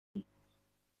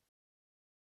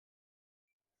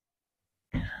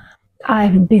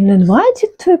I've been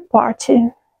invited to a party,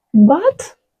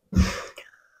 but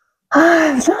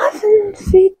I've nothing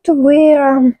fit to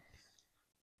wear.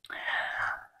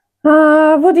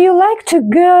 Would you like to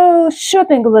go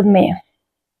shopping with me?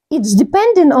 It's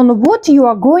depending on what you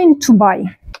are going to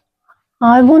buy.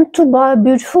 I want to buy a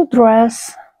beautiful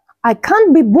dress. I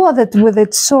can't be bothered with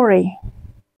it, sorry.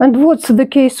 And what's the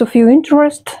case of your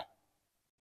interest?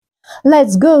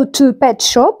 Let's go to a pet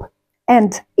shop,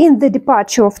 and in the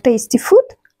departure of tasty food,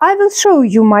 I will show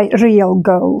you my real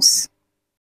goals.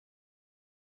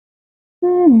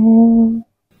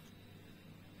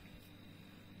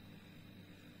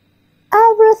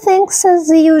 Everything's as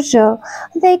usual.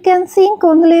 They can think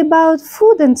only about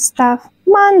food and stuff.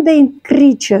 Mundane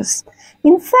creatures.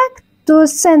 In fact, to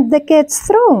ascend the cat's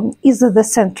throne is the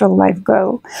central life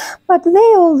goal, but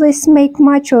they always make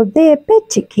much of their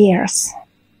petty cares.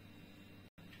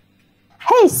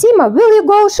 Hey, Sima, will you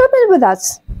go shopping with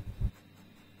us?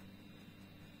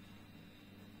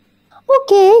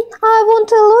 Okay, I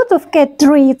want a lot of cat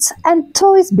treats and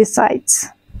toys besides.